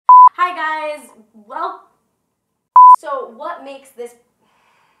Hi guys, well, so what makes this,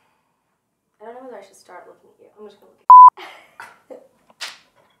 I don't know whether I should start looking at you. I'm just gonna look at you.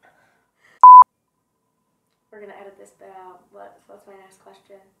 We're gonna edit this bit out. What's my next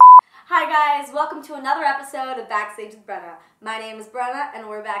question? Hi guys, welcome to another episode of Backstage with Brenna. My name is Brenna and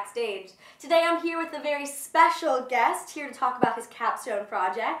we're Backstage. Today I'm here with a very special guest here to talk about his capstone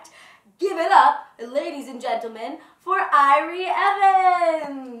project. Give it up, ladies and gentlemen, for Irie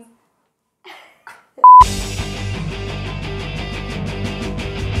Evans!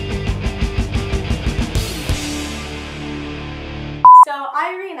 So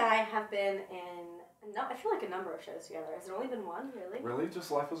Irie and I have been in, I feel like a number of shows together. Has there only been one, really? Really?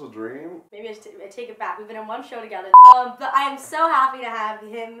 Just Life is a Dream? Maybe I take it back. We've been in one show together. But I am so happy to have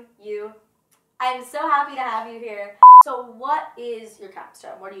I am so happy to have you here. So what is your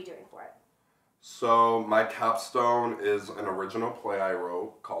capstone? What are you doing for it? So my capstone is an original play I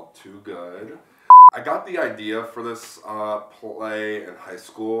wrote called Too Good. I got the idea for this play in high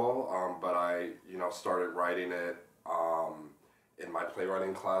school, but I started writing it in my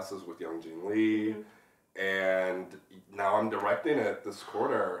playwriting classes with Young Jean Lee. And now I'm directing it this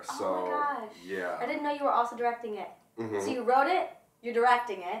quarter. So, oh my gosh. Yeah. I didn't know you were also directing it. So you wrote it, you're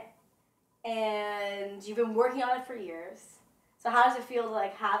directing it, and you've been working on it for years. So how does it feel to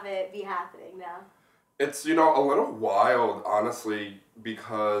like have it be happening now? It's, a little wild, honestly,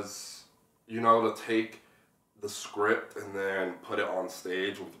 because, to take the script and then put it on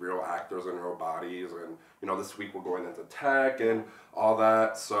stage with real actors and real bodies. And, this week we're going into tech and all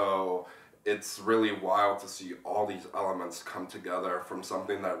that. So it's really wild to see all these elements come together from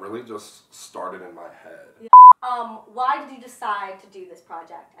something that really just started in my head. Yeah. Why did you decide to do this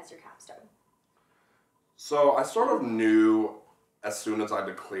project as your capstone? So I sort of knew as soon as I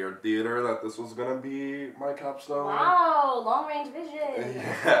declared theater that this was going to be my capstone. Wow, long range vision.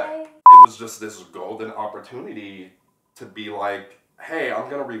 Yeah. Okay. It was just this golden opportunity to be like, hey, I'm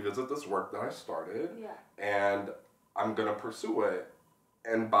going to revisit this work that I started, and I'm going to pursue it.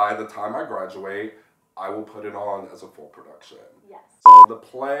 And by the time I graduate, I will put it on as a full production. Yes. So the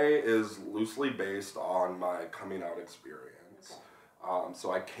play is loosely based on my coming out experience. Okay.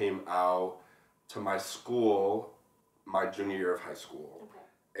 So I came out to my school my junior year of high school.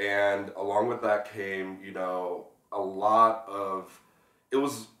 Okay. And along with that came, a lot of, it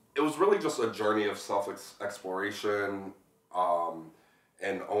was really just a journey of self-exploration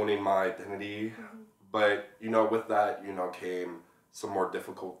and owning my identity. But, with that, came some more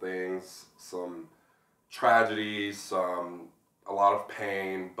difficult things, some tragedies, a lot of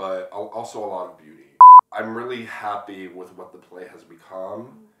pain, but also a lot of beauty. I'm really happy with what the play has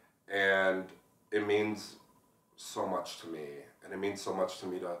become, and it means so much to me. And it means so much to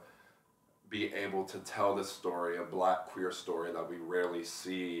me to be able to tell this story, a Black queer story that we rarely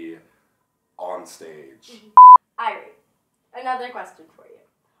see on stage. Irie, another question for you.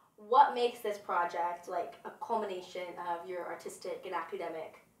 What makes this project like a culmination of your artistic and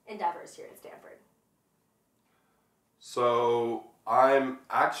academic endeavors here at Stanford? So I'm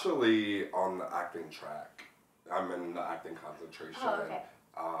actually on the acting track. I'm in the acting concentration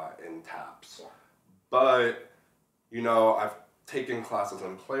in TAPS. Yeah. But, I've taken classes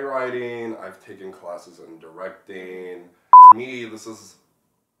in playwriting, I've taken classes in directing. For me, this is,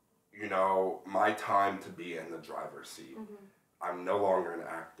 my time to be in the driver's seat. I'm no longer an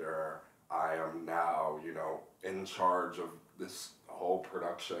actor. I am now, in charge of this whole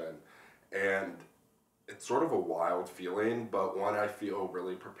production. And it's sort of a wild feeling, but one I feel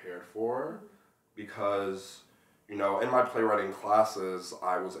really prepared for because, in my playwriting classes,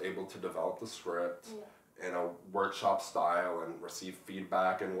 I was able to develop the script in a workshop style and receive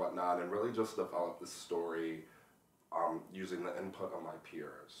feedback and whatnot, and really just develop this story using the input of my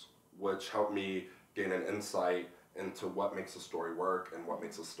peers, which helped me gain an insight into what makes a story work and what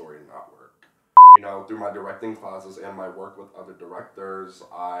makes a story not work. Through my directing classes and my work with other directors,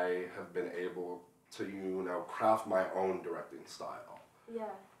 I have been able to, craft my own directing style.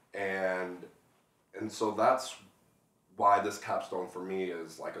 Yeah. And so that's why this capstone for me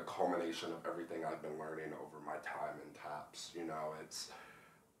is like a culmination of everything I've been learning over my time in TAPS.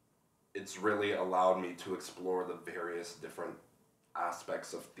 It's really allowed me to explore the various different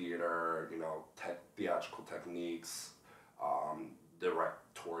aspects of theater, theatrical techniques,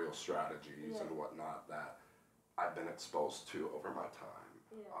 directorial strategies and whatnot that I've been exposed to over my time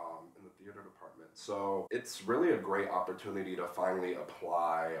in the theater department. So it's really a great opportunity to finally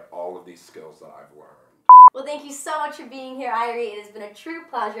apply all of these skills that I've learned. Well, thank you so much for being here, Irie. It has been a true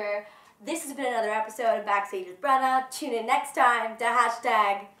pleasure. This has been another episode of Backstage with Brenna. Tune in next time to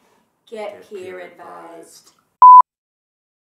 #GetQueerAdvised.